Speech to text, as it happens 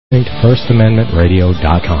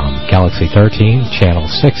FirstAmendmentRadio.com, Galaxy 13, Channel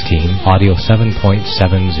 16, Audio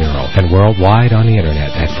 7.70, and worldwide on the Internet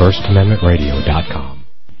at FirstAmendmentRadio.com.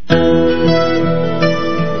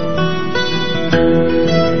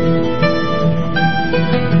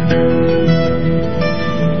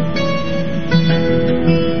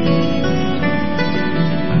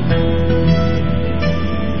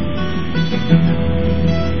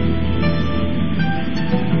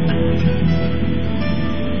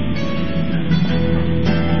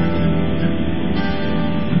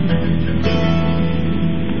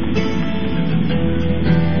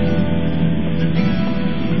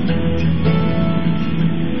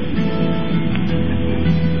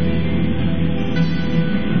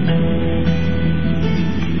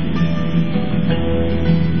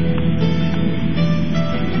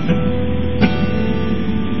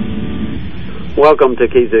 Welcome to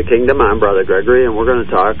Keys of the Kingdom. I'm Brother Gregory, and we're going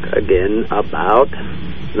to talk again about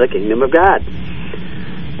the Kingdom of God.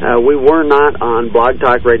 We were not on Blog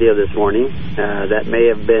Talk Radio this morning. That may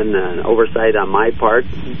have been an oversight on my part.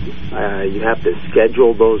 You have to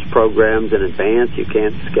schedule those programs in advance. You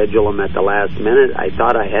can't schedule them at the last minute. I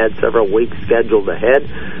thought I had several weeks scheduled ahead,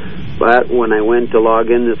 but when I went to log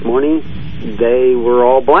in this morning, they were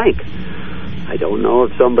all blank. I don't know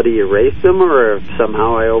if somebody erased them or if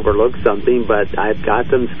somehow I overlooked something, but I've got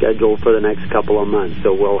them scheduled for the next couple of months.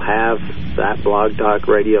 So we'll have that Blog Talk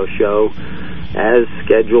Radio show as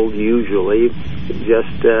scheduled usually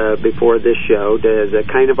just before this show as a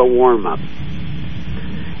kind of a warm-up.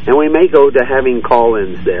 And we may go to having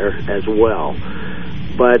call-ins there as well.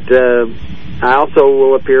 But I also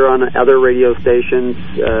will appear on other radio stations,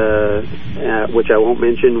 which I won't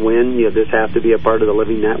mention when. You'll just have to be a part of the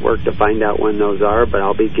Living Network to find out when those are, but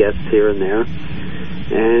I'll be guests here and there.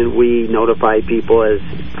 And we notify people as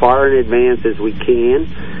far in advance as we can,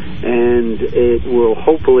 and it will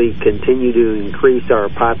hopefully continue to increase our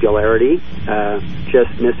popularity.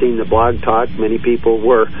 Just missing the Blog Talk, many people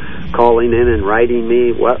were calling in and writing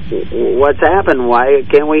me, what's happened? Why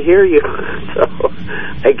can't we hear you? So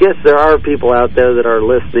I guess there are people out there that are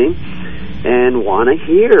listening and want to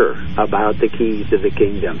hear about the keys of the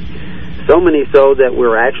kingdom. So many so that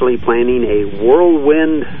we're actually planning a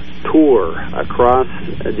whirlwind tour across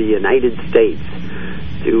the United States.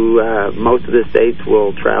 Most of the states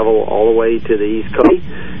will travel all the way to the East Coast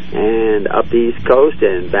and up the East Coast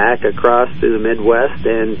and back across to the Midwest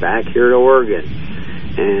and back here to Oregon.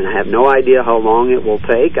 And I have no idea how long it will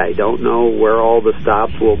take. I don't know where all the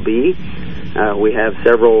stops will be. We have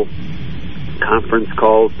several conference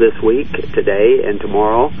calls this week, today and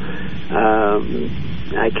tomorrow.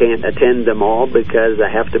 I can't attend them all because I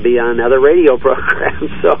have to be on other radio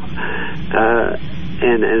programs, so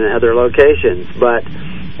and other locations. But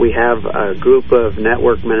we have a group of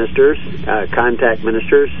network ministers, contact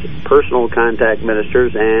ministers, personal contact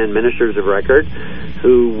ministers, and ministers of record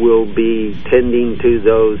who will be tending to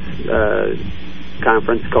those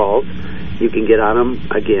conference calls. You can get on them,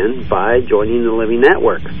 again, by joining the Living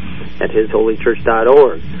Network at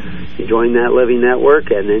hisholychurch.org. You join that Living Network,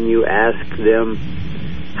 and then you ask them,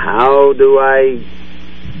 how do I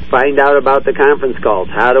find out about the conference calls?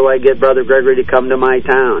 How do I get Brother Gregory to come to my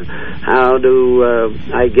town? How do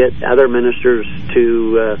I get other ministers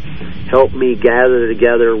to help me gather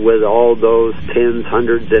together with all those tens,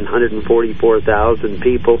 hundreds, and 144,000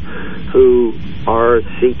 people who are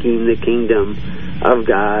seeking the kingdom of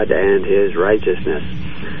God and His righteousness?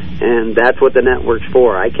 And that's what the network's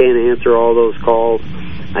for. I can't answer all those calls.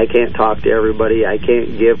 I can't talk to everybody. I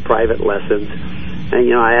can't give private lessons.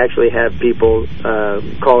 And, I actually have people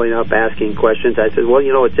calling up asking questions. I said, well,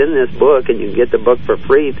 it's in this book, and you can get the book for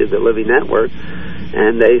free through the Living Network.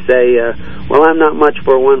 And they say, well, I'm not much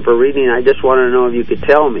for one for reading. I just want to know if you could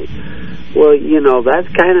tell me. Well, that's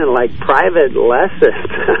kind of like private lessons.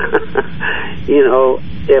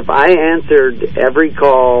 If I answered every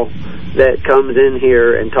call that comes in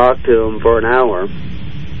here and talked to them for an hour,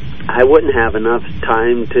 I wouldn't have enough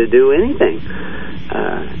time to do anything.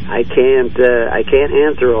 I can't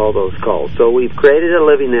answer all those calls. So we've created a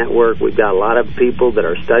Living Network. We've got a lot of people that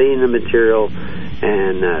are studying the material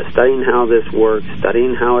and studying how this works,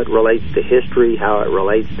 studying how it relates to history, how it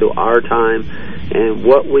relates to our time, and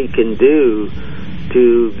what we can do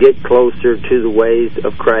to get closer to the ways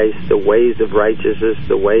of Christ, the ways of righteousness,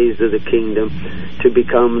 the ways of the kingdom, to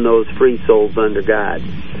become those free souls under God.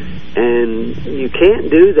 And you can't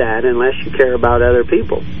do that unless you care about other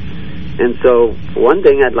people. And so one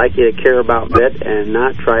thing I'd like you to care about it and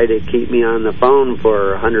not try to keep me on the phone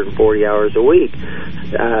for 140 hours a week.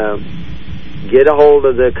 Get a hold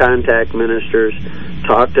of the contact ministers,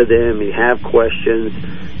 talk to them, you have questions,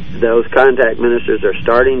 those contact ministers are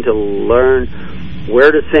starting to learn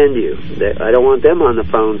where to send you. I don't want them on the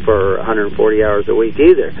phone for 140 hours a week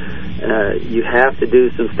either. You have to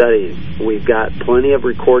do some studying. We've got plenty of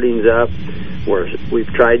recordings up where we've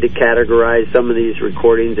tried to categorize some of these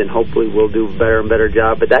recordings, and hopefully we'll do a better and better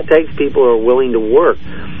job. But that takes people who are willing to work.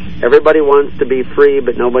 Everybody wants to be free,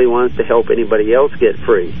 but nobody wants to help anybody else get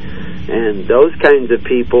free. And those kinds of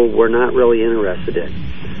people we're not really interested in.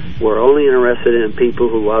 We're only interested in people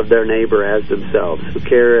who love their neighbor as themselves, who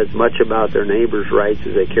care as much about their neighbor's rights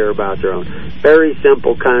as they care about their own. Very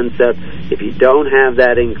simple concept. If you don't have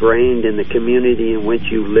that ingrained in the community in which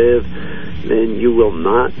you live, then you will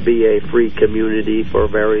not be a free community for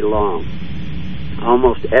very long.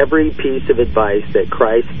 Almost every piece of advice that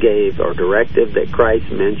Christ gave or directive that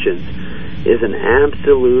Christ mentions is an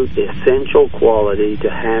absolute essential quality to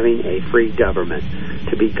having a free government,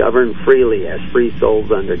 to be governed freely as free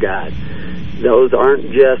souls under God. Those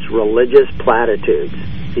aren't just religious platitudes,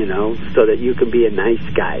 so that you can be a nice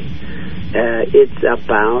guy. It's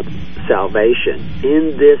about salvation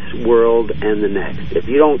in this world and the next. If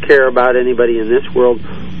you don't care about anybody in this world,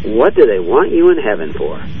 what do they want you in heaven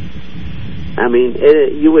for? I mean,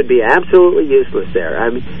 you would be absolutely useless there.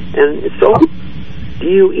 And so, do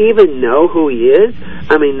you even know who he is?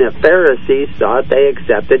 I mean, the Pharisees thought they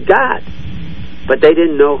accepted God, but they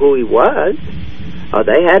didn't know who he was. Oh,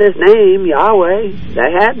 they had his name, Yahweh.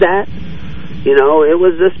 They had that. It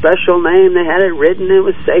was a special name. They had it written. It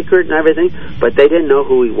was sacred and everything, but they didn't know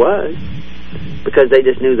who he was because they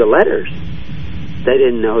just knew the letters. They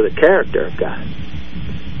didn't know the character of God.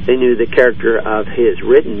 They knew the character of his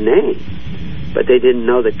written name, but they didn't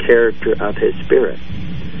know the character of his spirit.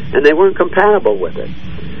 And they weren't compatible with it.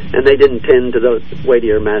 And they didn't tend to those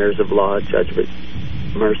weightier matters of law, judgment,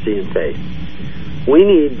 mercy, and faith. We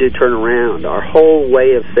need to turn around our whole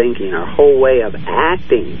way of thinking, our whole way of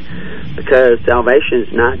acting, because salvation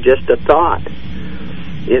is not just a thought.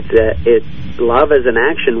 It's love is an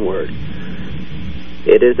action word.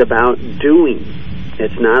 It is about doing.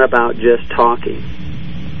 It's not about just talking.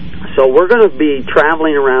 So we're going to be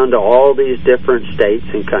traveling around to all these different states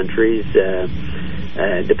and countries,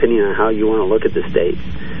 depending on how you want to look at the states,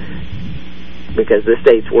 because the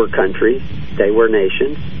states were countries, they were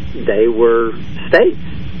nations, they were states.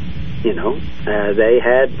 They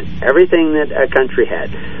had everything that a country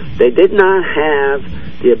had. They did not have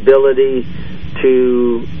the ability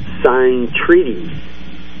to sign treaties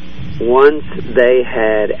once they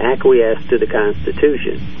had acquiesced to the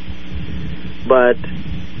Constitution. But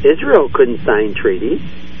Israel couldn't sign treaties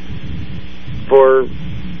for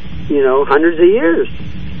hundreds of years,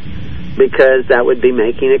 because that would be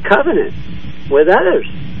making a covenant with others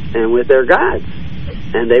and with their gods,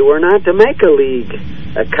 and they were not to make a league,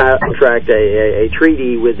 a contract, a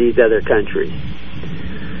treaty with these other countries.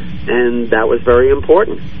 And that was very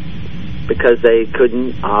important, because they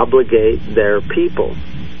couldn't obligate their people,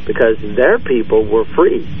 because their people were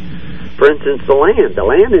free. For instance, the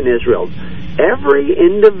land in Israel, every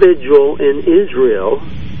individual in Israel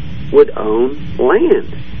would own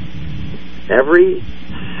land. Every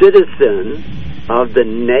citizen of the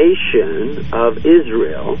nation of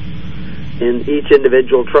Israel in each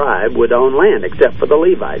individual tribe would own land, except for the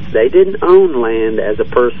Levites. They didn't own land as a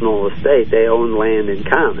personal estate. They owned land in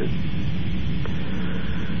common.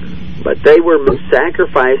 But they were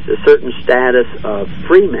sacrificed a certain status of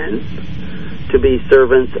freemen to be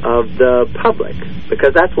servants of the public,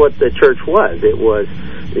 because that's what the church was. It was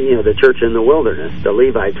the church in the wilderness. The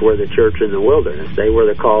Levites were the church in the wilderness. They were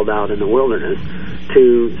the called out in the wilderness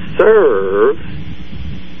to serve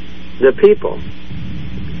the people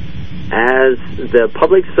as the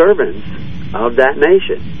public servants of that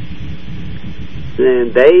nation.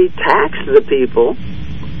 And they taxed the people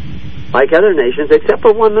like other nations, except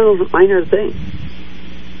for one little minor thing.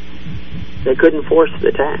 They couldn't force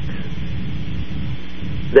the tax.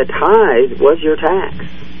 The tithe was your tax.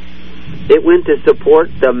 It went to support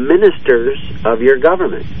the ministers of your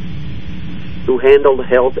government, who handled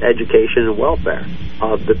health, education, and welfare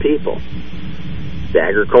of the people. The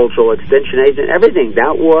agricultural extension agent, everything.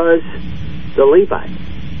 That was the Levite.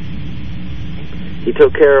 He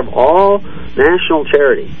took care of all national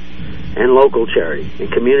charity and local charity and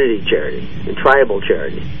community charity and tribal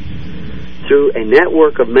charity through a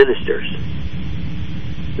network of ministers,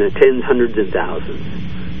 the tens, hundreds, and thousands,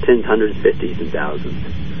 tens, hundreds, fifties, and thousands.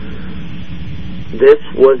 This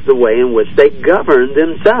was the way in which they governed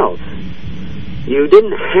themselves. You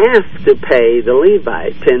didn't have to pay the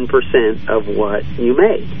Levite 10% of what you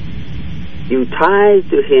made. You tithed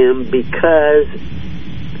to him because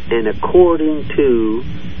and according to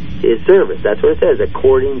his service. That's what it says,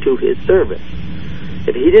 according to his service.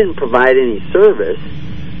 If he didn't provide any service,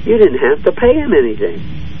 you didn't have to pay him anything.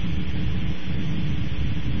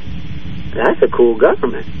 That's a cool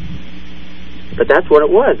government. But that's what it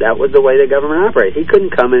was. That was the way the government operated. He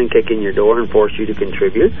couldn't come in and kick in your door and force you to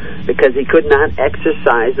contribute because he could not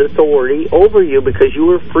exercise authority over you because you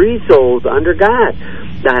were free souls under God.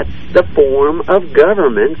 That's the form of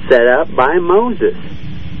government set up by Moses.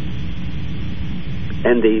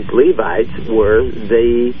 And these Levites were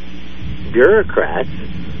the bureaucrats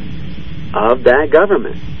of that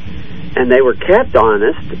government. And they were kept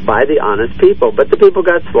honest by the honest people. But the people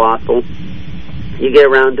got slothful. You get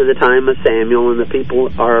around to the time of Samuel, and the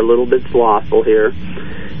people are a little bit slothful here,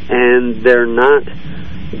 and they're not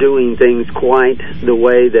doing things quite the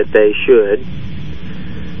way that they should.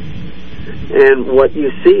 And what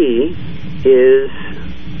you see is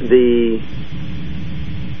the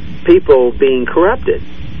people being corrupted.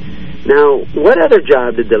 Now, what other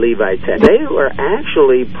job did the Levites have? They were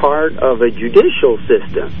actually part of a judicial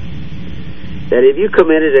system. That if you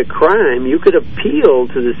committed a crime, you could appeal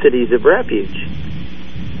to the cities of refuge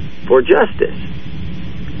for justice.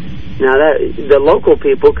 Now, the local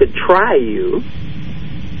people could try you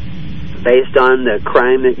based on the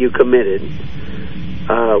crime that you committed,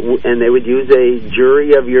 and they would use a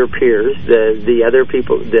jury of your peers, the other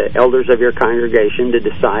people, the elders of your congregation, to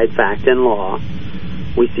decide fact and law.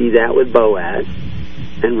 We see that with Boaz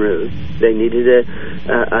and Ruth. They needed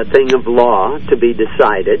a thing of law to be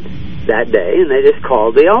decided that day, and they just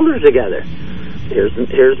called the elders together.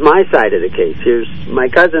 Here's my side of the case. Here's my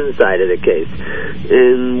cousin's side of the case.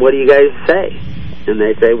 And what do you guys say? And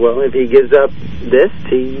they say, well, if he gives up this,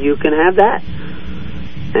 you can have that.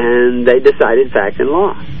 And they decided fact and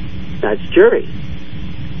law. That's jury.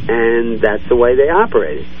 And that's the way they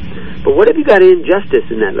operated. But what if you got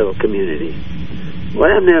injustice in that little community? What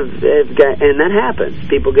happened and that happens.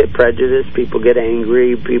 People get prejudiced, people get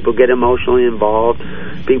angry, people get emotionally involved,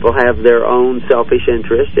 people have their own selfish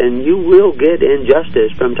interests, and you will get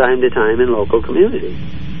injustice from time to time in local communities.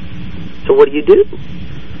 So what do?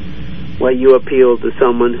 Well, you appeal to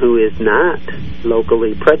someone who is not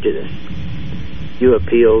locally prejudiced. You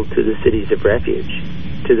appeal to the cities of refuge,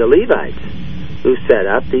 to the Levites, who set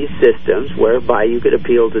up these systems whereby you could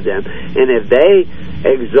appeal to them. And if they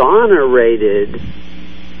exonerated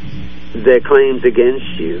the claims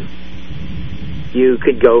against you, you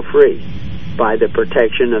could go free by the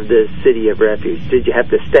protection of this city of refuge. Did you have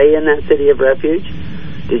to stay in that city of refuge?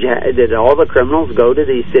 Did all the criminals go to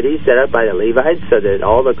these cities set up by the Levites so that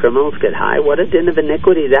all the criminals could hide? What a den of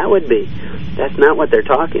iniquity that would be. That's not what they're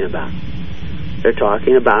talking about. They're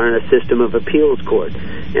talking about a system of appeals court.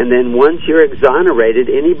 And then once you're exonerated,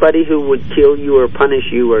 anybody who would kill you or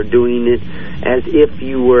punish you are doing it as if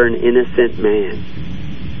you were an innocent man,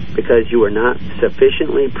 because you are not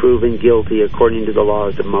sufficiently proven guilty according to the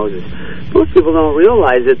laws of Moses. Most people don't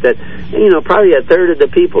realize it, that, probably a third of the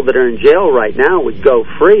people that are in jail right now would go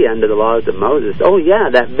free under the laws of Moses. Oh, yeah,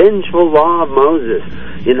 that vengeful law of Moses.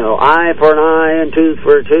 Eye for an eye and tooth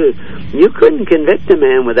for a tooth. You couldn't convict a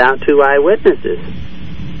man without 2 eyewitnesses.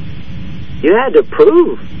 You had to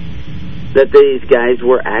prove that these guys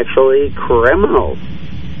were actually criminals.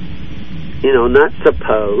 Not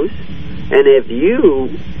suppose. And if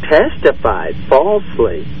you testified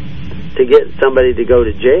falsely to get somebody to go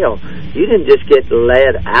to jail, you didn't just get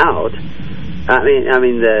led out.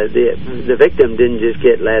 The victim didn't just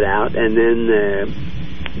get led out, and then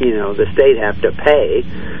the state have to pay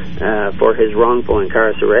for his wrongful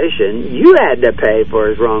incarceration. You had to pay for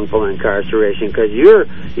his wrongful incarceration because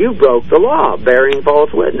you broke the law, bearing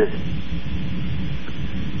false witness.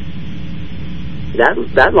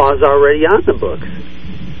 That law is already on the books.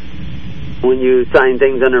 When you sign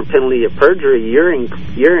things under penalty of perjury, you're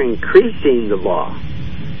increasing the law.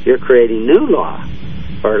 You're creating new law,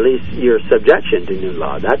 or at least your subjection to new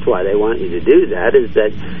law. That's why they want you to do that, is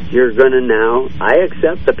that you're going to now, I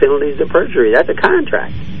accept the penalties of perjury. That's a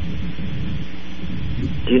contract.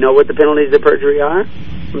 Do you know what the penalties of perjury are?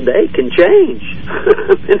 They can change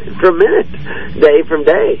minute from minute, day from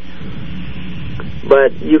day.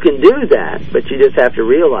 But you can do that, but you just have to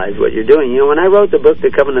realize what you're doing. When I wrote the book,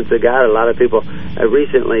 The Covenants of God, a lot of people,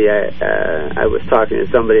 recently I was talking to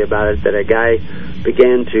somebody about it, that a guy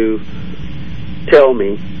began to tell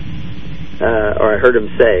me, or I heard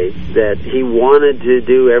him say, that he wanted to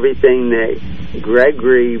do everything that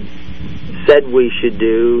Gregory said we should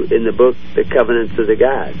do in the book, The Covenants of the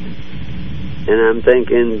Gods. And I'm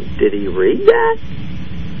thinking, did he read that?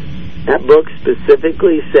 That book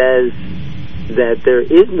specifically says that there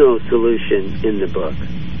is no solution in the book.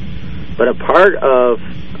 But a part of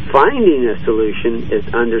finding a solution is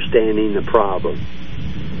understanding the problem.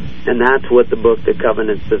 And that's what the book, The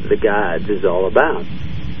Covenants of the Gods, is all about.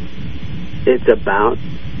 It's about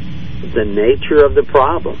the nature of the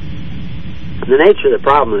problem. The nature of the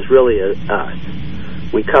problem is really us.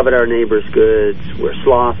 We covet our neighbor's goods. We're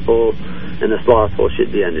slothful, and the slothful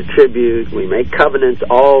should be under tribute. We make covenants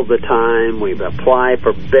all the time. We apply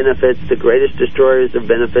for benefits. The greatest destroyers of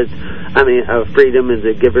benefits, of freedom, is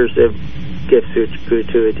the givers of gifts,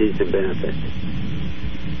 gratuities, and benefits.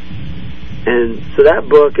 And so that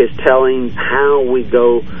book is telling how we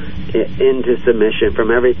go into submission,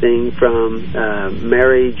 from everything from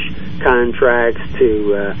marriage contracts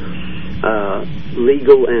to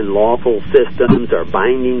legal and lawful systems or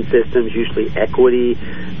binding systems, usually equity.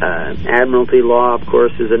 Admiralty law, of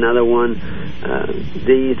course, is another one.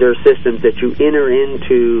 These are systems that you enter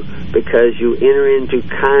into because you enter into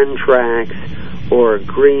contracts or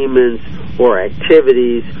agreements or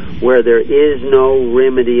activities where there is no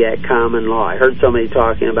remedy at common law. I heard somebody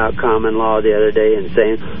talking about common law the other day and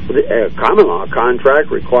saying, a common law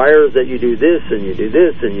contract requires that you do this and you do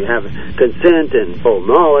this and you have consent and full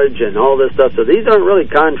knowledge and all this stuff. So these aren't really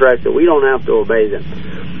contracts that we don't have to obey them.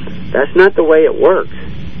 That's not the way it works.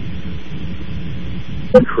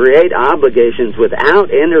 Create obligations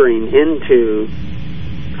without entering into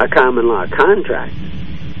a common law contract.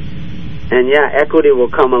 And equity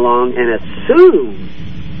will come along and assume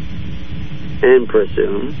and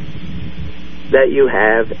presume that you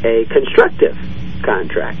have a constructive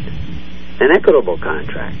contract, an equitable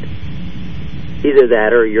contract. Either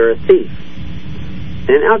that or you're a thief.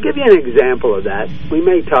 And I'll give you an example of that. We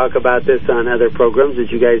may talk about this on other programs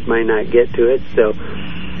that you guys might not get to it. So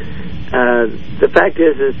the fact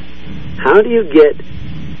is how do you get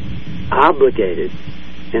obligated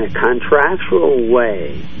in a contractual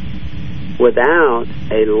way without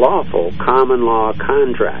a lawful common law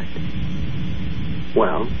contract?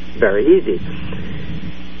 Well, very easy.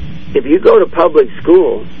 If you go to public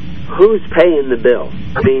school, who's paying the bill?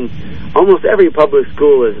 Almost every public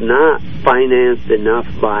school is not financed enough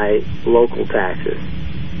by local taxes.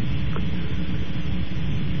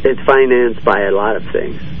 It's financed by a lot of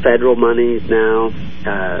things. Federal monies now,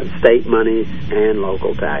 state monies, and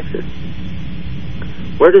local taxes.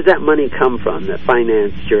 Where does that money come from that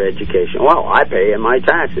financed your education? Well, I pay in my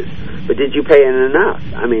taxes. But did you pay in enough?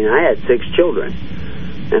 I had 6 children.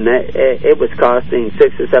 And it was costing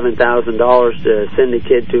 $6,000 to $7,000 to send a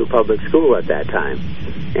kid to a public school at that time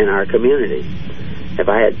in our community. If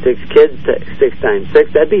I had 6 kids, 6 times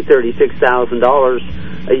 6, that'd be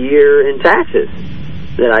 $36,000 a year in taxes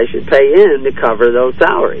that I should pay in to cover those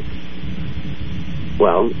salaries.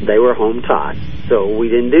 Well, they were home taught, so we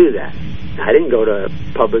didn't do that. I didn't go to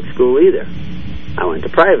public school either. I went to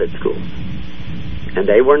private schools. And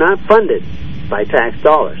they were not funded by tax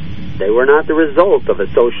dollars. They were not the result of a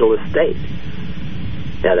socialist state.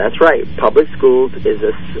 Yeah, that's right. Public schools is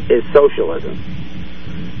socialism.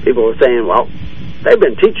 People are saying, well, they've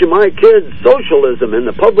been teaching my kids socialism in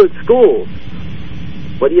the public schools.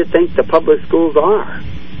 What do you think the public schools are?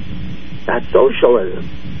 That's socialism.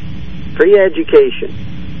 Free education,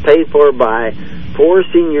 paid for by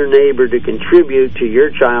forcing your neighbor to contribute to your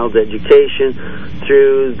child's education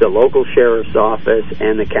through the local sheriff's office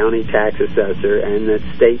and the county tax assessor and the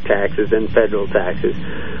state taxes and federal taxes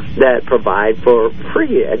that provide for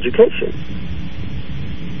free education.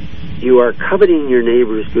 You are coveting your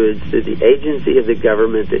neighbor's goods through the agency of the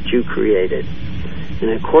government that you created.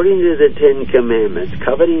 And according to the 10 Commandments,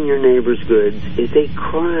 coveting your neighbor's goods is a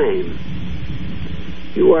crime.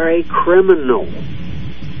 You are a criminal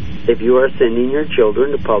if you are sending your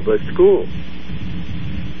children to public school.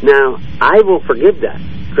 Now, I will forgive that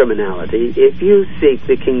criminality if you seek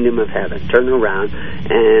the kingdom of heaven. Turn around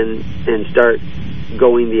and start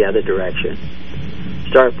going the other direction.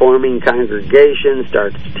 Start forming congregations,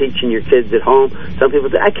 start teaching your kids at home. Some people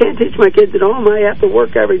say, I can't teach my kids at home. I have to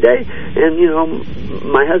work every day. And,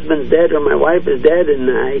 my husband's dead or my wife is dead and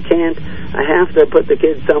I have to put the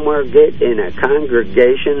kids somewhere. Get in a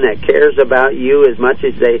congregation that cares about you as much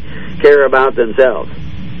as they care about themselves.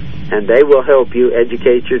 And they will help you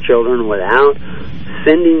educate your children without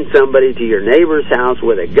sending somebody to your neighbor's house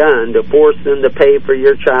with a gun to force them to pay for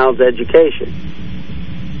your child's education.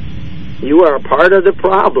 You are a part of the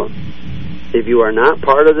problem if you are not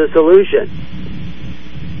part of the solution,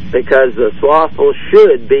 because the slothful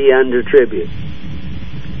should be under tribute.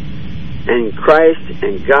 And Christ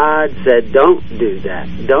and God said, don't do that.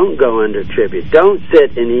 Don't go under tribute. Don't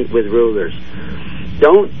sit and eat with rulers.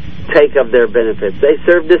 Don't take of their benefits. They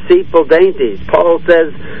serve deceitful dainties. Paul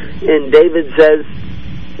says, and David says,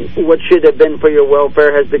 what should have been for your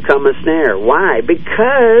welfare has become a snare. Why?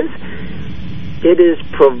 Because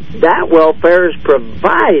that welfare is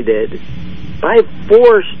provided by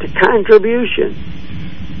forced contribution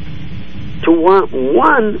to want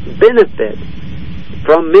one benefit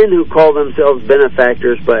from men who call themselves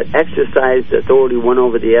benefactors but exercise authority one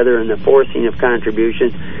over the other in the forcing of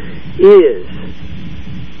contribution is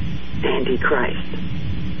Antichrist,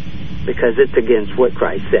 because it's against what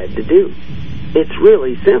Christ said to do. It's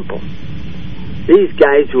really simple. These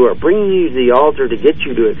guys who are bringing you to the altar to get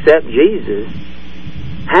you to accept Jesus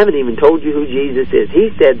haven't even told you who Jesus is. He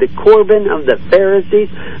said the Corban of the Pharisees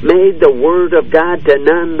made the Word of God to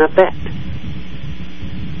none effect.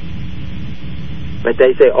 But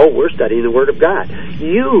they say, oh, we're studying the Word of God.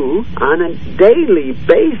 You, on a daily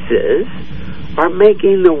basis, are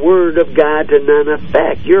making the Word of God to none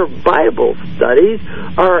effect. Your Bible studies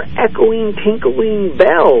are echoing, tinkling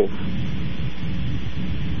bells.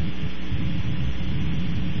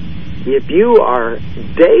 If you are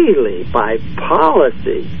daily, by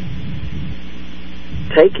policy,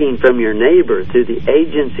 taking from your neighbor through the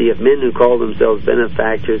agency of men who call themselves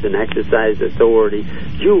benefactors and exercise authority,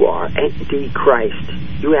 you are Antichrist.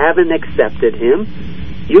 You haven't accepted Him.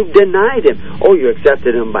 You've denied Him. Oh, you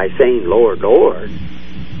accepted Him by saying, Lord, Lord.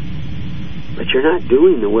 But you're not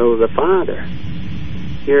doing the will of the Father.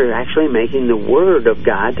 You're actually making the Word of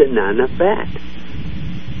God to none effect.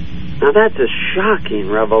 Now that's a shocking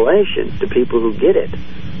revelation to people who get it.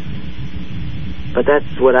 But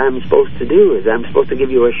that's what I'm supposed to do, is I'm supposed to give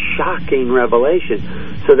you a shocking revelation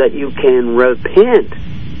so that you can repent,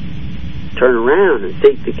 turn around, and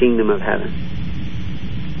seek the kingdom of heaven.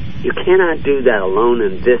 You cannot do that alone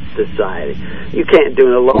in this society. You can't do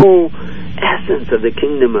it alone. The whole essence of the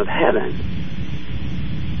kingdom of heaven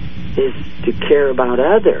is to care about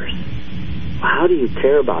others. How do you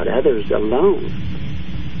care about others alone?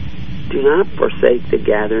 Do not forsake the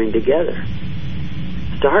gathering together.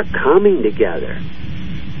 Start coming together.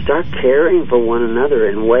 Start caring for one another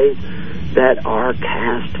in ways that are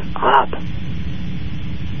cast up,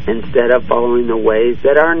 instead of following the ways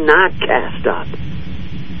that are not cast up,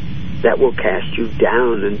 that will cast you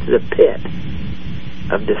down into the pit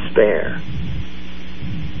of despair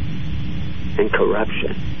and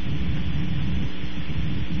corruption.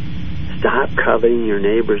 Stop coveting your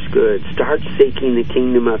neighbor's goods. Start seeking the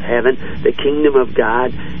kingdom of heaven, the kingdom of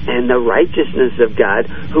God, and the righteousness of God,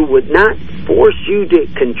 who would not force you to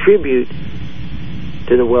contribute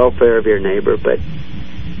to the welfare of your neighbor, but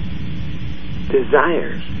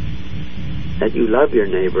desires that you love your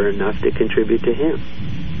neighbor enough to contribute to him.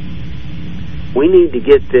 We need to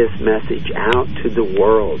get this message out to the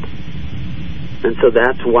world. And so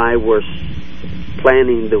that's why we're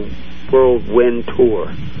planning the Whirlwind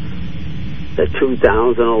Tour. The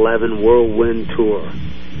 2011 Whirlwind Tour,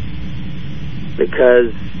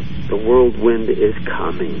 because the whirlwind is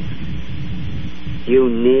coming. You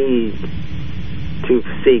need to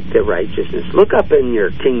seek the righteousness. Look up in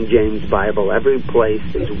your King James Bible. Every place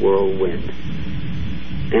is whirlwind,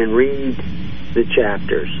 and read the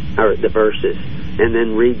chapters or the verses, and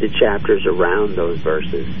then read the chapters around those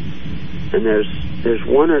verses. And there's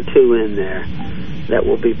one or two in there that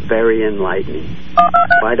will be very enlightening.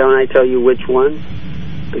 Why don't I tell you which one?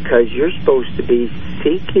 Because you're supposed to be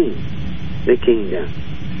seeking the kingdom.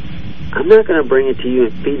 I'm not going to bring it to you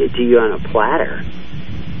and feed it to you on a platter.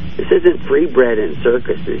 This isn't free bread in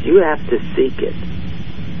circuses. You have to seek it.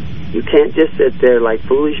 You can't just sit there like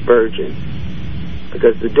foolish virgins,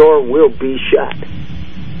 because the door will be shut.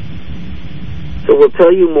 So we'll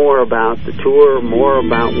tell you more about the tour, more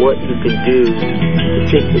about what you can do to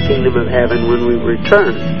seek the kingdom of heaven when we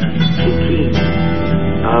return to Keys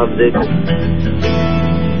of the...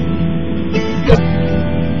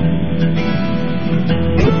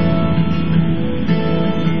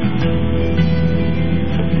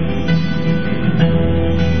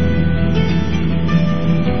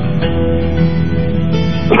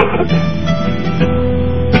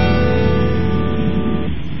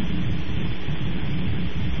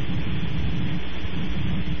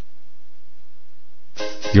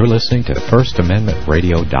 You're listening to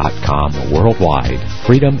FirstAmendmentRadio.com worldwide.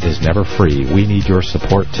 Freedom is never free. We need your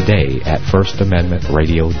support today at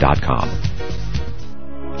FirstAmendmentRadio.com.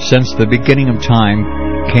 Since the beginning of time,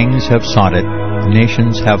 kings have sought it,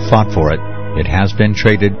 nations have fought for it. It has been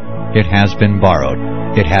traded, it has been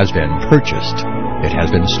borrowed, it has been purchased, it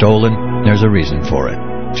has been stolen. There's a reason for it.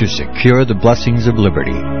 To secure the blessings of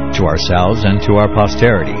liberty to ourselves and to our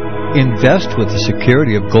posterity, invest with the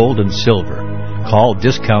security of gold and silver. Call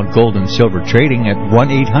Discount Gold and Silver Trading at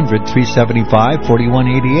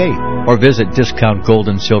 1-800-375-4188 or visit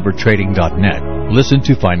discountgoldandsilvertrading.net. Listen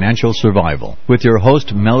to Financial Survival with your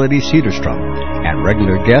host, Melody Cedarstrom, and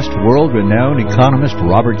regular guest, world-renowned economist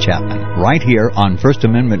Robert Chapman, right here on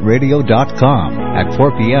FirstAmendmentRadio.com at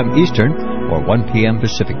 4 p.m. Eastern or 1 p.m.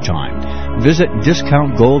 Pacific Time. Visit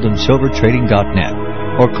DiscountGoldAndSilverTrading.net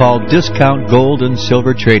or call Discount Gold and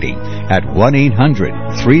Silver Trading at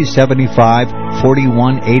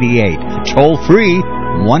 1-800-375-4188. Toll free,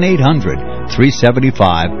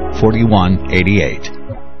 1-800-375-4188.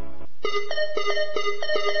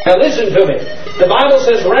 Now listen to me. The Bible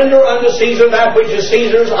says, render unto Caesar that which is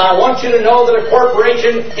Caesar's. I want you to know that a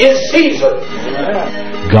corporation is Caesar.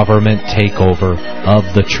 Government takeover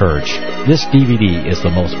of the church. This DVD is the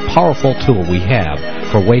most powerful tool we have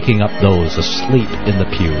for waking up those asleep in the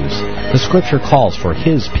pews. The Scripture calls for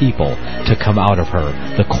His people to come out of her.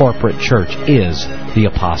 The corporate church is the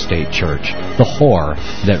apostate church, the whore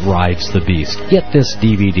that rides the beast. Get this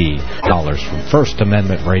DVD, dollars from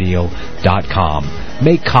FirstAmendmentRadio.com.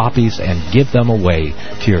 Make copies and give them away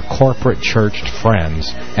to your corporate church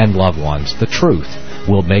friends and loved ones. The truth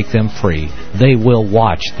will make them free. They will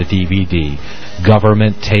watch the DVD,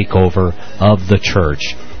 Government Takeover of the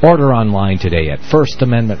Church. Order online today at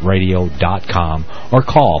FirstAmendmentRadio.com or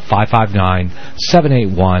call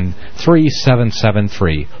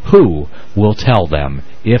 559-781-3773. Who will tell them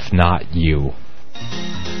if not you?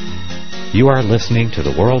 You are listening to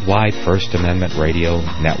the Worldwide First Amendment Radio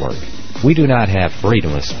Network. We do not have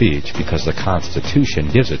freedom of speech because the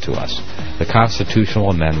Constitution gives it to us. The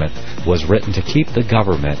constitutional amendment was written to keep the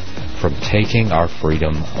government from taking our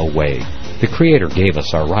freedom away. The Creator gave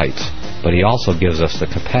us our rights, but He also gives us the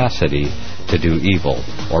capacity to do evil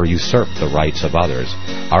or usurp the rights of others.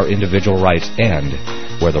 Our individual rights end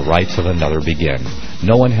where the rights of another begin.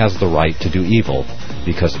 No one has the right to do evil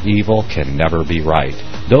because evil can never be right.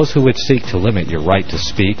 Those who would seek to limit your right to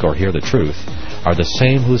speak or hear the truth are the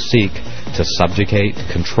same who seek to subjugate,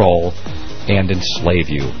 control, and enslave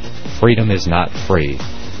you. Freedom is not free.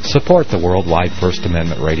 Support the Worldwide First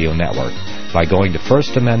Amendment Radio Network by going to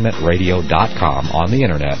FirstAmendmentRadio.com on the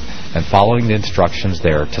Internet and following the instructions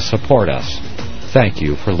there to support us. Thank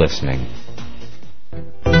you for listening.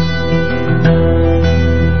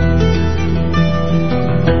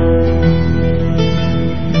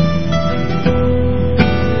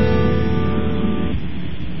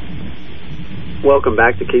 Welcome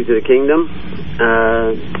back to Keys of the Kingdom.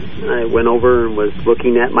 I went over and was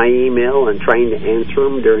looking at my email and trying to answer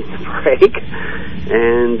them during the break.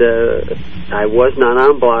 And I was not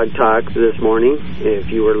on Blog Talk this morning. If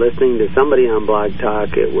you were listening to somebody on Blog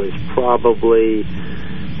Talk, it was probably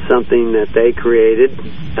something that they created,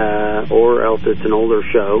 or else it's an older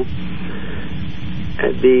show.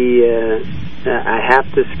 I have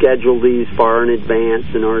to schedule these far in advance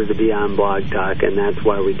in order to be on Blog Talk, and that's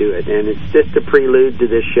why we do it. And it's just a prelude to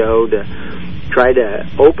this show to try to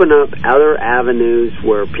open up other avenues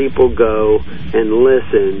where people go and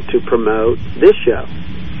listen to promote this show.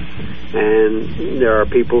 And there are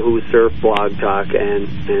people who surf Blog Talk, and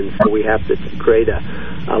so we have to create a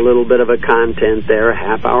little bit of a content there, a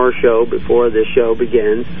half-hour show before this show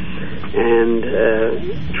begins, and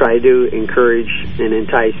try to encourage and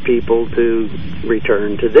entice people to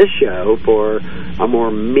return to this show for a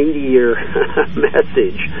more meatier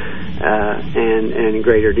message and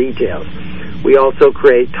greater details. We also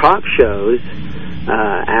create talk shows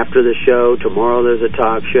after the show. Tomorrow there's a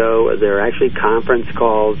talk show. There are actually conference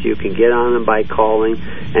calls. You can get on them by calling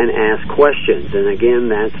and ask questions. And again,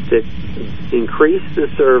 that's to increase the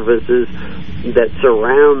services that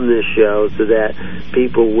surround this show so that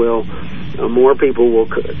more people will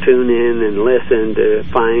tune in and listen to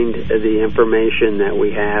find the information that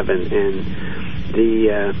we have and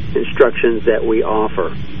the instructions that we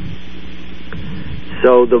offer.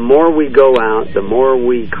 So the more we go out, the more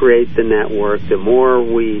we create the network, the more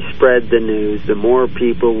we spread the news, the more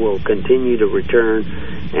people will continue to return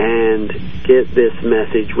and get this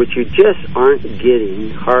message, which you just aren't getting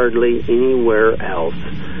hardly anywhere else.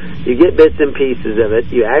 You get bits and pieces of it.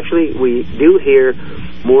 We do hear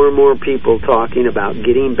more and more people talking about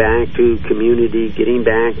getting back to community, getting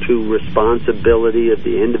back to responsibility of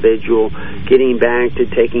the individual, getting back to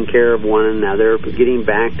taking care of one another, getting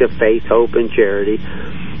back to faith, hope, and charity.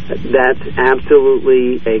 That's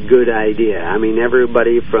absolutely a good idea. I mean,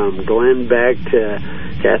 everybody from Glenn Beck to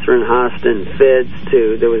Catherine Hostin Fitz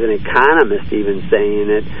there was an economist even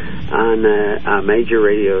saying it on a major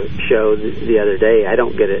radio show the other day. I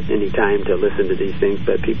don't get any time to listen to these things,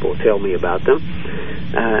 but people tell me about them.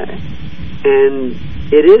 And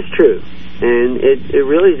it is true. And it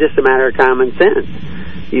really is just a matter of common sense.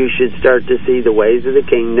 You should start to see the ways of the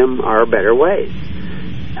kingdom are better ways.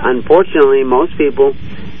 Unfortunately, most people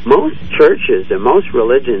most churches and most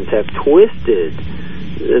religions have twisted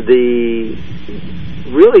the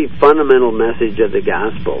really fundamental message of the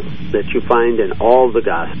gospel that you find in all the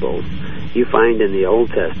gospels, you find in the Old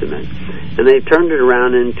Testament. And they've turned it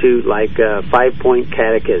around into like a 5-point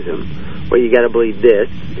catechism, where you got to believe this,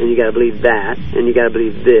 and you got to believe that, and you got to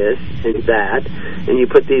believe this and that, and you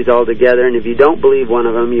put these all together, and if you don't believe one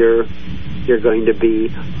of them, you're going to be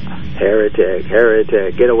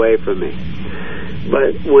heretic, get away from me.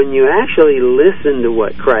 But when you actually listen to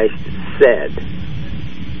what Christ said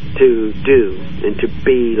to do and to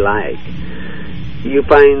be like, you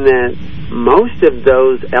find that most of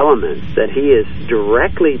those elements that he is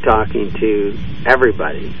directly talking to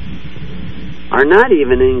everybody are not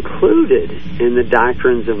even included in the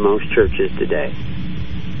doctrines of most churches today.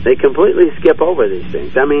 They completely skip over these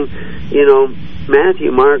things. I mean, you know,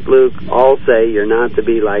 Matthew, Mark, Luke all say you're not to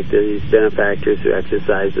be like these benefactors who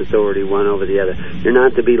exercise authority one over the other. You're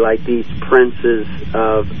not to be like these princes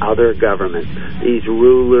of other governments, these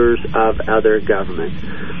rulers of other governments.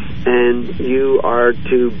 And you are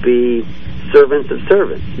to be servants of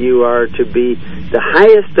servants. You are to be the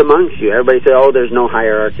highest amongst you. Everybody says, oh, there's no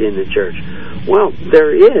hierarchy in the church. Well,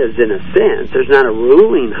 there is, in a sense. There's not a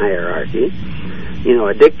ruling hierarchy, you know,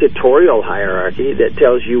 a dictatorial hierarchy that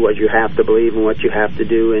tells you what you have to believe and what you have to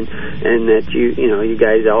do, and that you know, you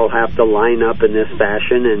guys all have to line up in this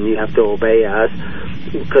fashion and you have to obey us,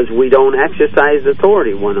 because we don't exercise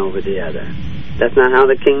authority one over the other. That's not how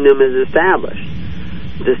the kingdom is established.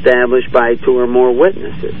 It's established by 2 or more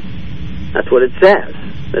witnesses. That's what it says.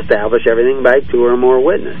 Establish everything by 2 or more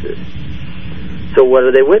witnesses. So what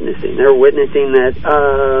are they witnessing? They're witnessing that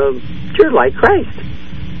you're like Christ.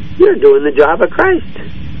 You're doing the job of Christ.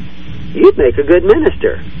 You'd make a good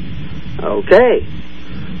minister. Okay.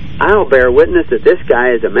 I'll bear witness that this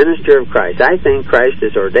guy is a minister of Christ. I think Christ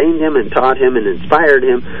has ordained him and taught him and inspired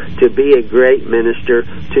him to be a great minister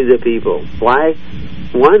to the people. Why?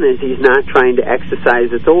 One is he's not trying to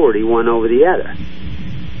exercise authority one over the other.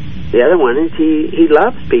 The other one is he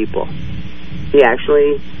loves people. He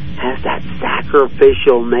actually has that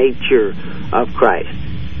sacrificial nature of Christ.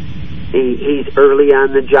 He's early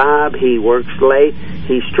on the job. He works late.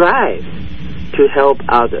 He strives to help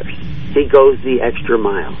others. He goes the extra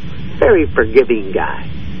mile. Very forgiving guy.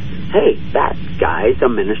 Hey, that guy's a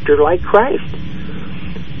minister like Christ.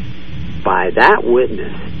 By that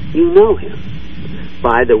witness, you know him.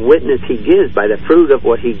 By the witness he gives, by the fruit of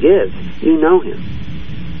what he gives, you know him.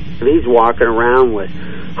 If he's walking around with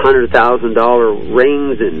 $100,000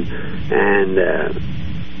 rings and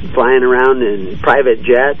flying around in private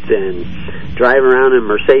jets and driving around in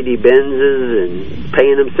Mercedes Benzes and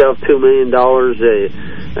paying himself $2 million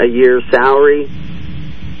a year salary,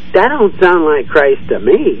 that don't sound like Christ to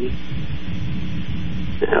me.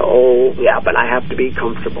 Oh, yeah, but I have to be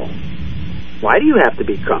comfortable. Why do you have to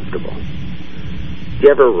be comfortable? Did you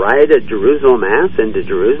ever ride a Jerusalem ass into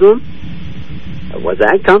Jerusalem? Was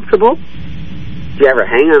that comfortable? Did you ever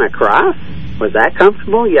hang on a cross? Was that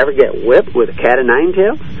comfortable? You ever get whipped with a cat of nine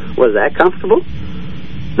tails? Was that comfortable?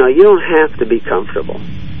 No, you don't have to be comfortable.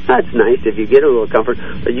 That's nice if you get a little comfort,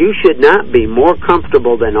 but you should not be more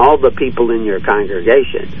comfortable than all the people in your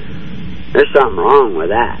congregation. There's something wrong with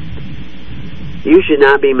that. You should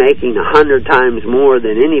not be making 100 times more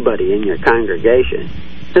than anybody in your congregation.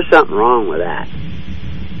 There's something wrong with that.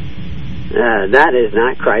 That is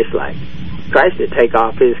not Christ-like. Christ would take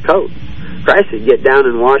off his coat. Christ would get down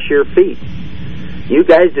and wash your feet. You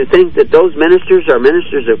guys who think that those ministers are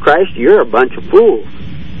ministers of Christ, you're a bunch of fools.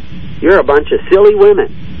 You're a bunch of silly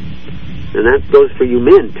women. And that goes for you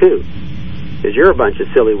men, too. Because you're a bunch of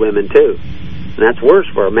silly women, too. And that's worse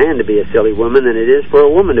for a man to be a silly woman than it is for a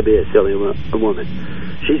woman to be a silly woman.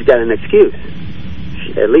 She's got an excuse.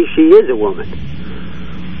 At least she is a woman.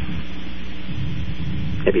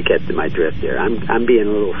 If you catch my drift there. I'm being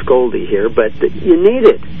a little scoldy here, but you need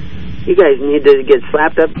it. You guys need to get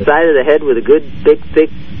slapped upside of the head with a good, big, thick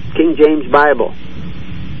King James Bible.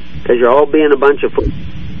 Because you're all being a bunch of fools.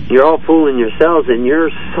 You're all fooling yourselves, and your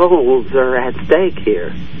souls are at stake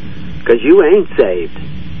here. Because you ain't saved.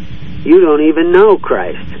 You don't even know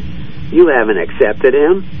Christ. You haven't accepted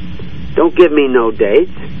him. Don't give me no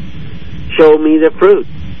dates. Show me the fruit.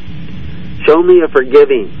 Show me a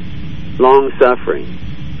forgiving, long-suffering,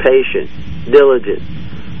 patient, diligent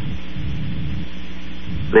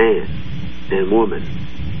man and woman.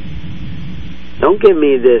 Don't give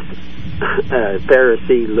me this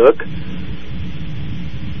Pharisee look.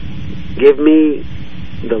 Give me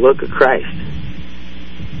the look of Christ.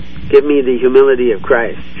 Give me the humility of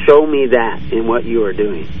Christ. Show me that in what you are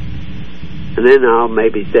doing. And then I'll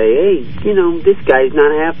maybe say, hey, you know, this guy's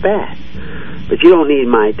not half bad. But you don't need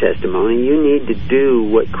my testimony. You need to do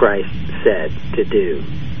what Christ said to do.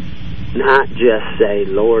 Not just say,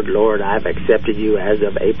 Lord, Lord, I've accepted you as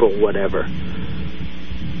of April whatever.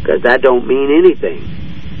 Because that don't mean anything.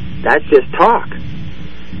 That's just talk.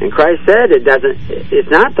 And Christ said it's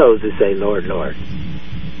not those who say, Lord, Lord.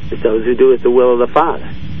 It's those who do it the will of the Father.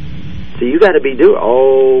 So you got to be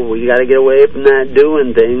doing. We got to get away from that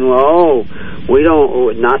doing thing. Well, we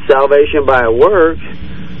don't. Not salvation by works.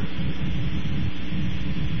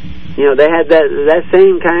 You know, they had that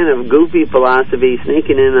same kind of goofy philosophy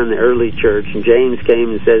sneaking in on the early church. And James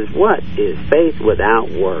came and says, "What is faith without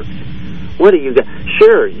works? What do you got?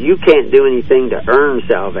 Sure, you can't do anything to earn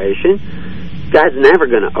salvation. God's never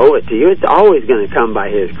going to owe it to you. It's always going to come by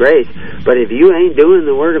His grace. But if you ain't doing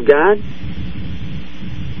the Word of God,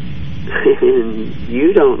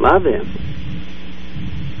 you don't love Him."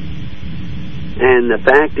 And the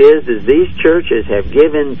fact is these churches have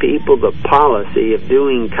given people the policy of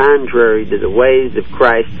doing contrary to the ways of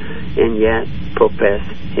Christ, and yet profess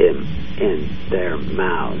Him in their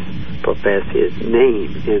mouths, profess His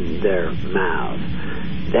name in their mouths.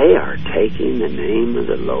 They are taking the name of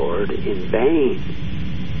the Lord in vain.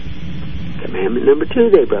 Commandment number 2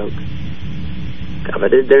 they broke.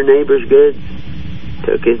 Coveted their neighbor's goods,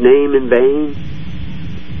 took His name in vain,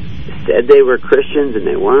 said they were Christians and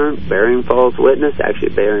they weren't, bearing false witness.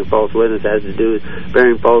 Actually, bearing false witness has to do with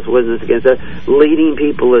bearing false witness against us, leading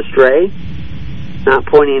people astray, not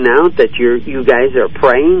pointing out that you guys are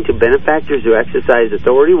praying to benefactors who exercise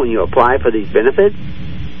authority when you apply for these benefits.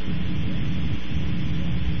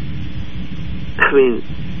 I mean,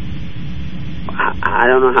 I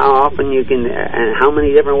don't know how often you can, and how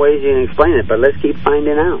many different ways you can explain it, but let's keep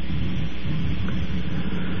finding out.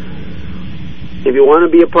 If you want to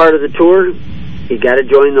be a part of the tour, you got to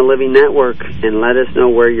join the Living Network and let us know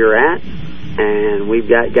where you're at. And we've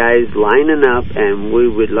got guys lining up, and we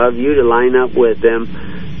would love you to line up with them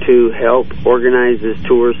to help organize this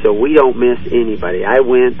tour so we don't miss anybody. I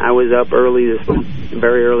was up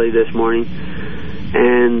very early this morning,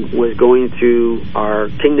 and was going through our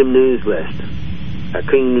Kingdom News list, a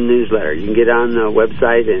Kingdom newsletter. You can get on the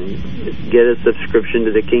website and get a subscription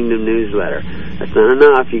to the Kingdom newsletter. That's not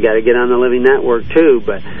enough. You got to get on the Living Network too,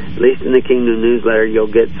 but at least in the Kingdom newsletter you'll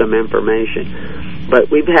get some information. But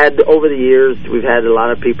over the years, we've had a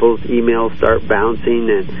lot of people's emails start bouncing,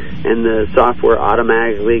 and the software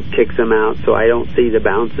automatically kicks them out, so I don't see the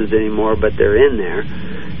bounces anymore, but they're in there.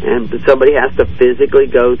 And somebody has to physically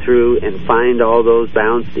go through and find all those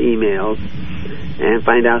bounced emails and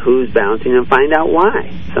find out who's bouncing and find out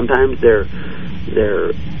why. Sometimes their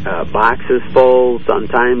box is full.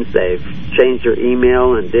 Sometimes they've changed their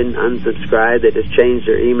email and didn't unsubscribe. They just changed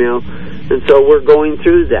their email. And so we're going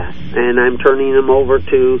through that. And I'm turning them over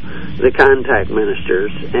to the contact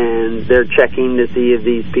ministers. And they're checking to see if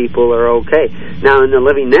these people are okay. Now, in the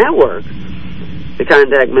Living Network, the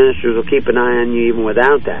contact ministers will keep an eye on you even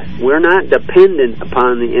without that. We're not dependent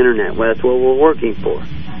upon the Internet. Well, that's what we're working for.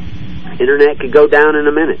 Internet could go down in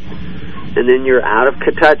a minute, and then you're out of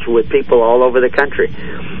touch with people all over the country.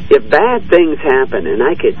 If bad things happen, and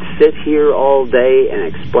I could sit here all day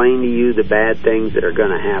and explain to you the bad things that are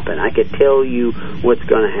going to happen, I could tell you what's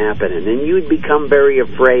going to happen, and then you'd become very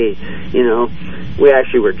afraid. You know, we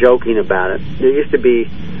actually were joking about it. There used to be,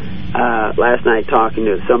 last night talking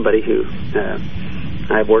to somebody who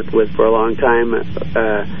I've worked with for a long time,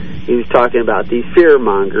 he was talking about these fear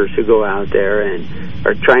mongers who go out there and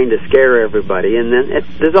are trying to scare everybody. And then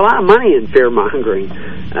there's a lot of money in fear mongering,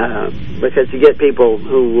 because you get people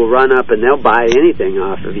who will run up and they'll buy anything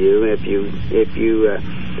off of you if you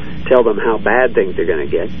tell them how bad things are going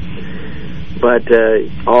to get. But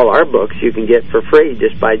all our books you can get for free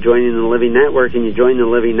just by joining the Living Network, and you join the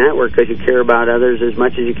Living Network because you care about others as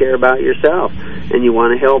much as you care about yourself, and you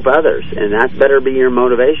want to help others. And that better be your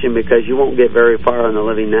motivation, because you won't get very far on the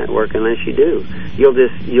Living Network unless you do.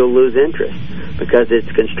 You'll lose interest, because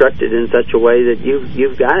it's constructed in such a way that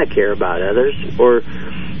you've got to care about others, or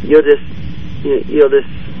you'll just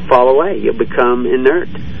fall away. You'll become inert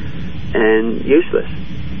and useless.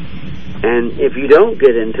 And if you don't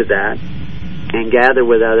get into that and gather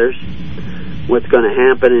with others, what's going to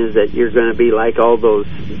happen is that you're going to be like all those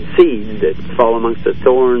seeds that fall amongst the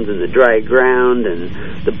thorns and the dry ground, and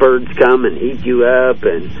the birds come and eat you up,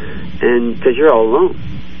 and because you're all alone.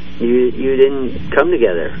 You didn't come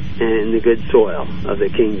together in the good soil of the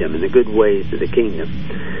kingdom, in the good ways of the kingdom.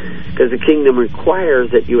 Because the kingdom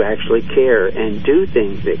requires that you actually care and do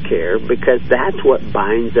things that care, because that's what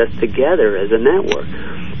binds us together as a network.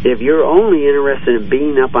 If you're only interested in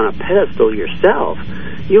being up on a pedestal yourself,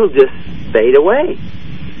 you'll just fade away.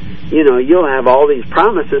 you'll have all these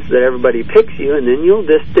promises that everybody picks you, and then you'll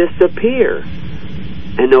just disappear,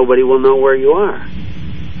 and nobody will know where you are.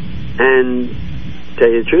 And to tell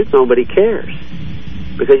you the truth, nobody cares,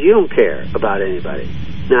 because you don't care about anybody.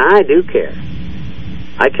 Now, I do care.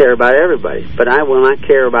 I care about everybody, but I will not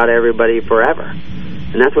care about everybody forever.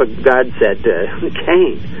 And that's what God said to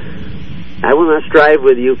Cain. I will not strive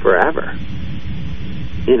with you forever.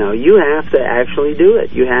 You have to actually do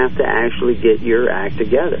it. You have to actually get your act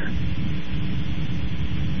together.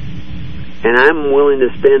 And I'm willing to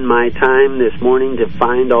spend my time this morning to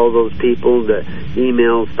find all those people. The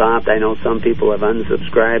emails stopped. I know some people have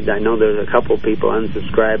unsubscribed. I know there's a couple people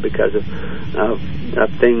unsubscribed because of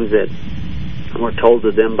things that were told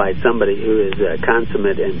to them by somebody who is a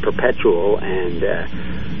consummate and perpetual and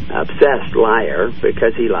obsessed liar,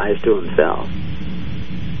 because he lies to himself.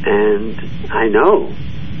 And I know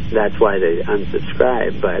that's why they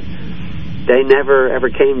unsubscribed, but they never ever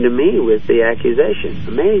came to me with the accusation.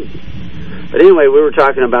 Amazing. But anyway, we were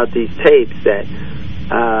talking about these tapes that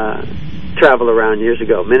traveled around years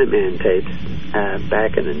ago, Minuteman tapes,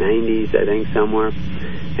 back in the 90s, I think, somewhere.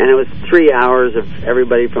 And it was 3 hours of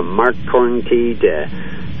everybody from Mark Cornty to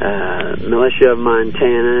Militia of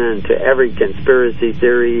Montana and to every conspiracy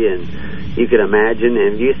theory and you could imagine.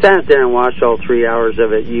 And if you sat there and watched all 3 hours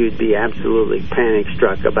of it, you'd be absolutely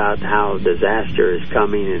panic-struck about how disaster is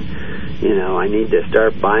coming. And, I need to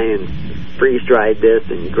start buying freeze-dried this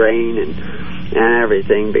and grain and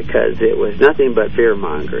everything, because it was nothing but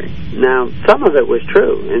fear-mongering. Now, some of it was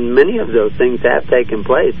true, and many of those things have taken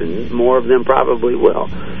place, and more of them probably will.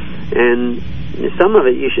 And some of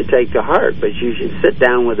it you should take to heart, but you should sit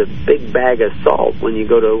down with a big bag of salt when you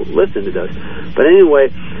go to listen to those. But anyway,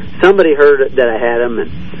 somebody heard that I had them,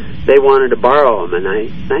 and they wanted to borrow them, and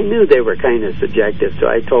I knew they were kind of subjective, so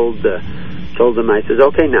I told them, I says,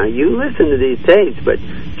 okay, now you listen to these tapes, but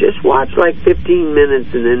just watch like 15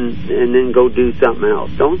 minutes and then go do something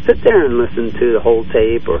else. Don't sit there and listen to the whole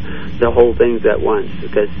tape or the whole things at once,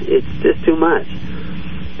 because it's just too much.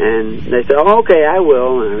 And they said, oh, okay, I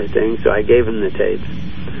will, and everything. So I gave them the tapes.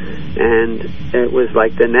 And it was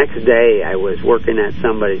like the next day I was working at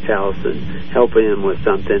somebody's house and helping them with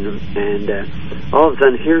something, and all of a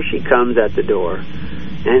sudden here she comes at the door,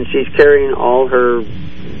 and she's carrying all her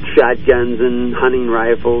shotguns and hunting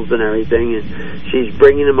rifles and everything, and she's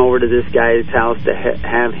bringing them over to this guy's house to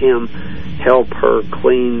have him help her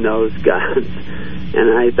clean those guns.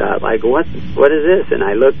 And I thought, like, what is this? And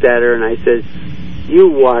I looked at her and I said, you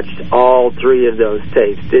watched all 3 of those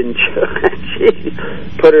tapes, didn't you? And she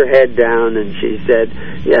put her head down and she said,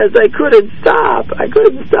 yes, I couldn't stop.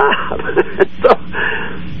 So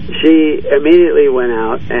she immediately went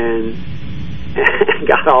out and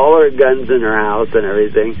got all her guns in her house and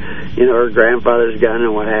everything, her grandfather's gun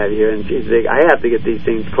and what have you, and she's like, I have to get these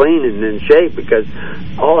things clean and in shape because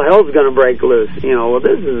all hell's going to break loose. Well,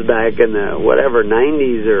 this is back in the,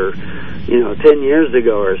 90s or, 10 years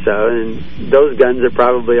ago or so, and those guns are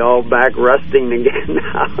probably all back rusting again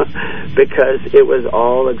now because it was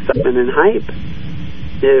all excitement and hype.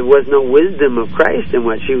 There was no wisdom of Christ in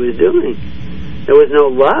what she was doing. There was no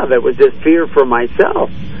love. It was just fear for myself.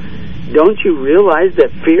 Don't you realize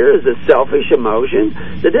that fear is a selfish emotion?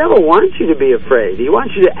 The devil wants you to be afraid. He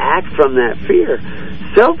wants you to act from that fear.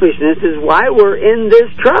 Selfishness is why we're in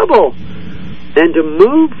this trouble. And to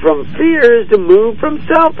move from fear is to move from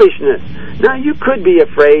selfishness. Now, you could be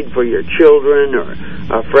afraid for your children or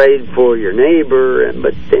afraid for your neighbor,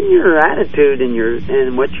 but then your attitude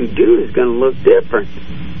and what you do is going to look different.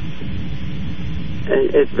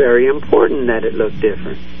 It's very important that it look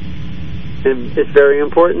different. And it's very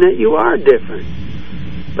important that you are different.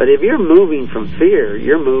 But if you're moving from fear,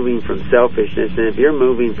 you're moving from selfishness. And if you're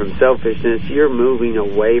moving from selfishness, you're moving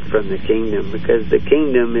away from the kingdom, because the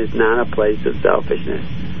kingdom is not a place of selfishness.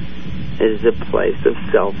 It is a place of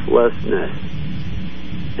selflessness.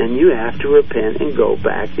 And you have to repent and go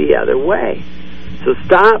back the other way. So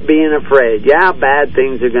stop being afraid. Yeah, bad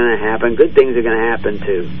things are going to happen. Good things are going to happen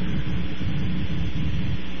too.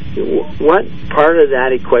 What part of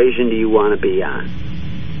that equation do you want to be on?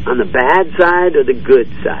 On the bad side or the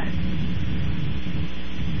good side?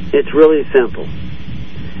 It's really simple.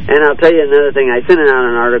 And I'll tell you another thing. I sent out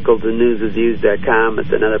an article to newswithviews.com.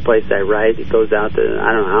 It's another place I write. It goes out to,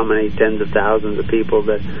 I don't know how many tens of thousands of people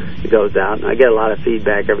that it goes out. And I get a lot of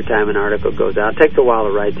feedback every time an article goes out. It takes a while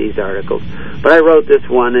to write these articles. But I wrote this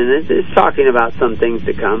one, and it's talking about some things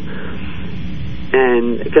to come,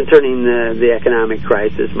 and concerning the economic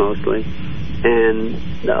crisis mostly, and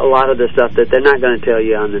a lot of the stuff that they're not going to tell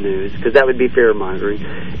you on the news, because that would be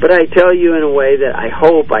fear-mongering. But I tell you in a way that I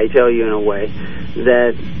hope I tell you in a way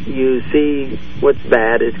that you see what's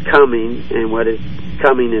bad is coming, and what is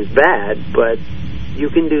coming is bad, but you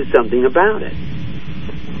can do something about it.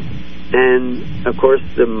 And, of course,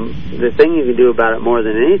 the thing you can do about it more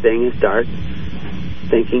than anything is start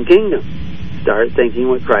thinking kingdom. Start thinking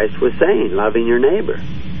what Christ was saying, loving your neighbor,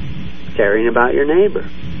 caring about your neighbor.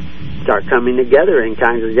 Start coming together in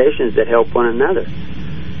congregations that help one another.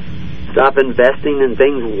 Stop investing in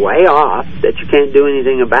things way off that you can't do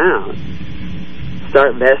anything about.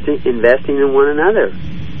 Start investing in one another,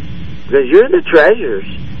 because you're the treasures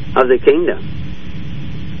of the kingdom.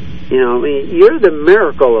 You know, I mean, you're the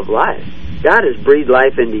miracle of life. God has breathed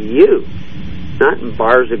life into you, not in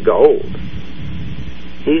bars of gold.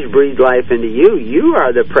 He's breathed life into you. You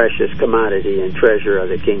are the precious commodity and treasure of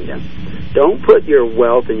the kingdom. Don't put your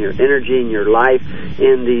wealth and your energy and your life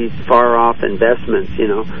in these far-off investments, you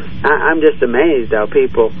know. I'm just amazed how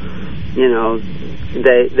people, you know,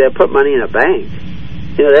 they'll put money in a bank.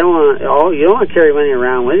 You know, they don't want, you don't want to carry money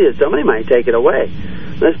around with you. Somebody might take it away.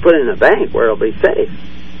 Let's put it in a bank where it'll be safe.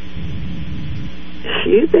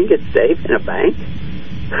 You think it's safe in a bank?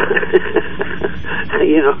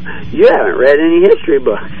 You know, you haven't read any history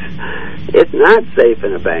books. It's not safe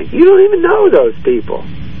in a bank. You don't even know those people.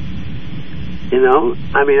 You know,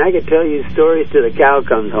 I mean, I could tell you stories till the cow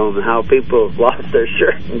comes home and how people have lost their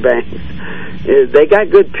shirt in banks. They got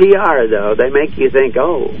good PR, though. They make you think,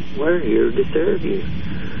 oh, we're here to serve you.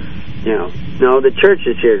 You know, no, the church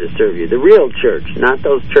is here to serve you. The real church, not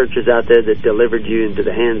those churches out there that delivered you into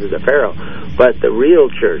the hands of the Pharaoh, but the real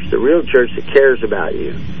church that cares about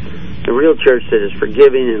you. The real church that is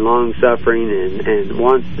forgiving and long-suffering and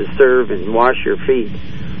wants to serve and wash your feet,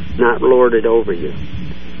 not lord it over you.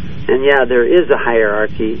 And yeah, there is a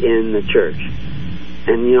hierarchy in the church.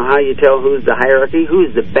 And you know how you tell who's the hierarchy?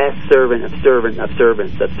 Who's the best servant of servants of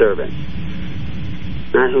servants of servants?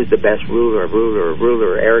 Not who's the best ruler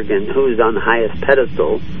or arrogant, who's on the highest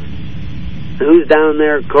pedestal. Who's down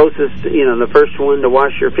there closest, you know, the first one to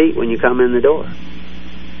wash your feet when you come in the door.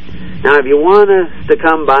 Now, if you want us to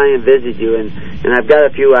come by and visit you, and I've got a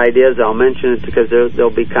few ideas, I'll mention it because there'll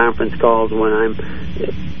be conference calls when I'm,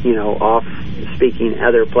 you know, off speaking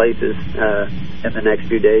other places in the next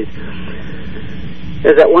few days.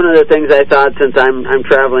 Is that one of the things I thought, since I'm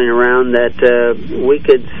traveling around, that we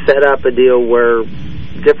could set up a deal where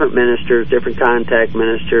different ministers, different contact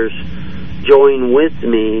ministers, join with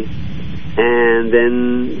me and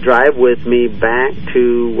then drive with me back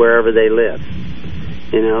to wherever they live.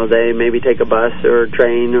 You know, they maybe take a bus or a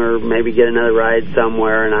train or maybe get another ride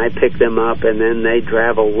somewhere, and I pick them up, and then they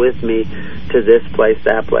travel with me to this place,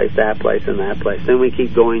 that place, that place, and that place. Then we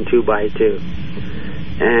keep going 2 by 2.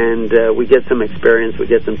 And we get some experience, we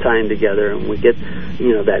get some time together, and we get,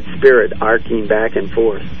 you know, that spirit arcing back and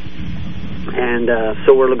forth. And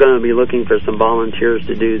so we're going to be looking for some volunteers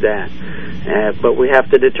to do that. But we have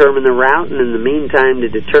to determine the route, and in the meantime, to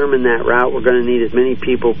determine that route, we're going to need as many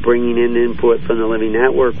people bringing in input from the Living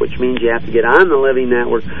Network, which means you have to get on the Living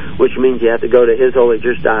Network, which means you have to go to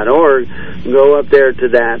hisholychurch.org, go up there to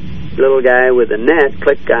that little guy with a net,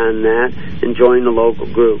 click on that, and join the local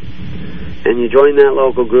group. And you join that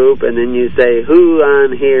local group, and then you say, who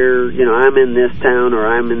on here, you know, I'm in this town or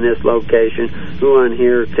I'm in this location, who on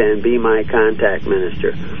here can be my contact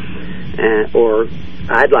minister? Or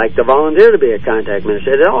I'd like to volunteer to be a contact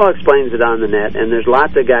minister. It all explains it on the net, and there's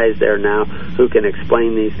lots of guys there now who can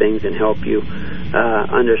explain these things and help you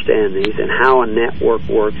understand these and how a network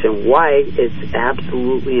works and why it's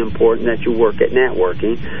absolutely important that you work at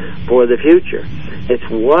networking for the future. It's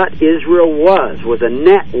what Israel was a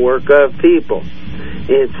network of people.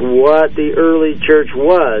 It's what the early church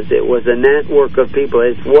was. It was a network of people.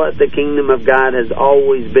 It's what the kingdom of God has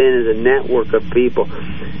always been, is a network of people.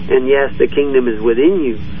 And yes, the kingdom is within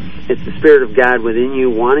you. It's the Spirit of God within you,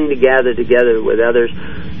 wanting to gather together with others,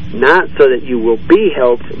 not so that you will be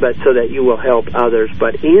helped, but so that you will help others.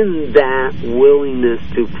 But in that willingness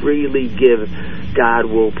to freely give, God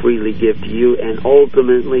will freely give to you, and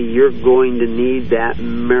ultimately you're going to need that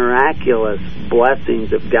miraculous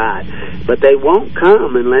blessings of God. But they won't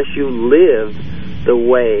come unless you live the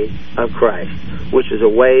way of Christ, which is a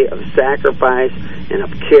way of sacrifice and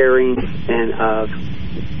of caring and of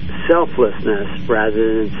selflessness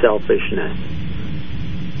rather than selfishness.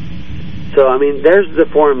 So, I mean, there's the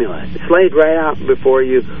formula. It's laid right out before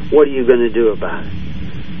you. What are you going to do about it?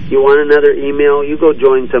 You want another email? You go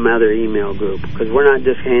join some other email group, because we're not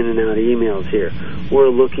just handing out emails here. We're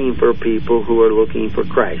looking for people who are looking for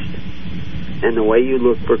Christ. And the way you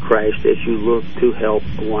look for Christ is you look to help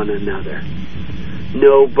one another.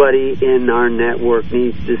 Nobody in our network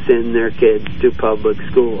needs to send their kids to public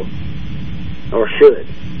school, or should.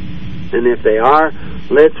 And if they are,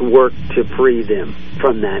 let's work to free them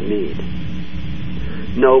from that need.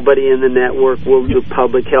 Nobody in the network will do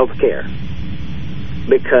public health care,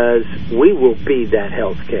 because we will be that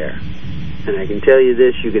health care. And I can tell you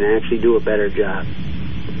this, you can actually do a better job.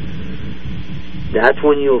 That's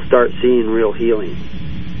when you'll start seeing real healing,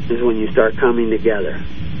 is when you start coming together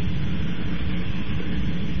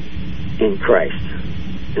in Christ,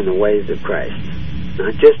 in the ways of Christ.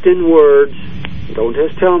 Not just in words. Don't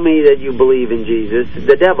just tell me that you believe in Jesus.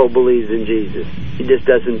 The devil believes in Jesus. He just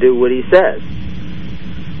doesn't do what he says.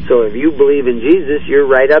 So if you believe in Jesus, you're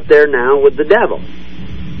right up there now with the devil.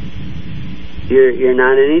 You're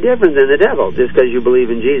not any different than the devil just because you believe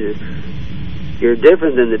in Jesus. You're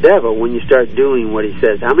different than the devil when you start doing what he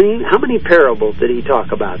says. How many parables did he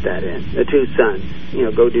talk about that in? The two sons.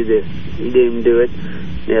 Go do this. He didn't do it.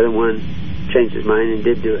 The other one changed his mind and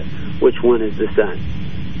did do it. Which one is the son?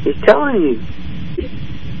 He's telling you.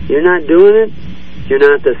 You're not doing it. You're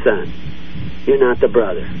not the son. You're not the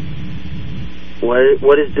brother.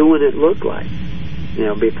 What does doing it look like?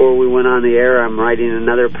 Before we went on the air, I'm writing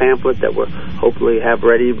another pamphlet that we'll hopefully have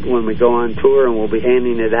ready when we go on tour, and we'll be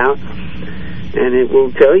handing it out. And it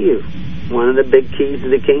will tell you one of the big keys of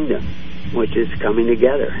the kingdom, which is coming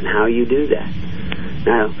together and how you do that.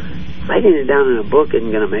 Now, writing it down in a book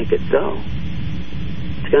isn't going to make it so.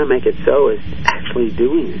 What's going to make it so is actually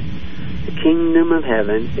doing it. The kingdom of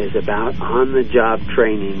heaven is about on-the-job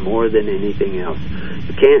training more than anything else.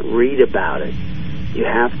 You can't read about it. You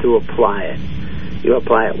have to apply it. You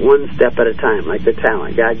apply it one step at a time, like the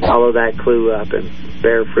talent. God, follow that clue up and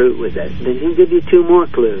bear fruit with it. Then he'll give you 2 more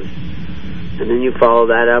clues. And then you follow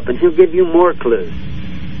that up, and he'll give you more clues.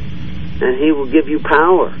 And he will give you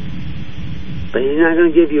power. But he's not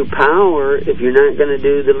going to give you power if you're not going to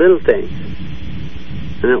do the little things.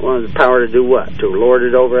 And it was the power to do what? To lord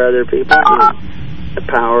it over other people? No. The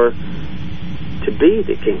power to be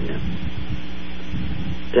the kingdom.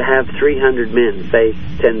 To have 300 men face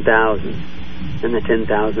 10,000, and the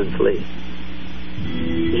 10,000 flee.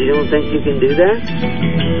 You don't think you can do that?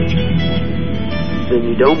 Then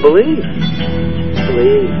you don't believe.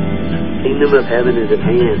 Believe. Kingdom of heaven is at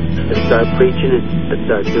hand. Let's start preaching it. Let's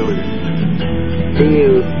start doing it. See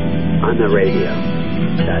you on the radio.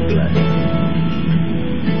 God bless.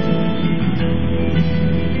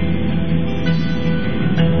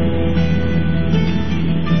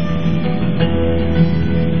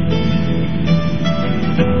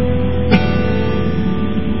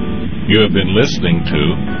 You have been listening to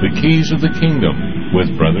The Keys of the Kingdom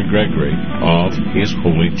with Brother Gregory of His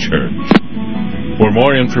Holy Church. For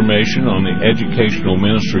more information on the educational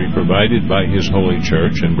ministry provided by His Holy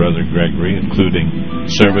Church and Brother Gregory, including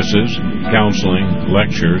services, counseling,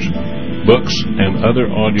 lectures, books, and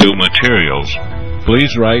other audio materials,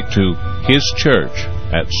 please write to His Church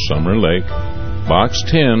at Summer Lake, Box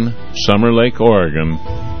 10, Summer Lake, Oregon,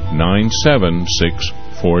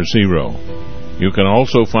 97640. You can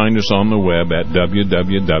also find us on the web at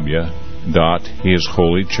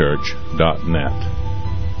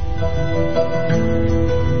www.hisholychurch.net.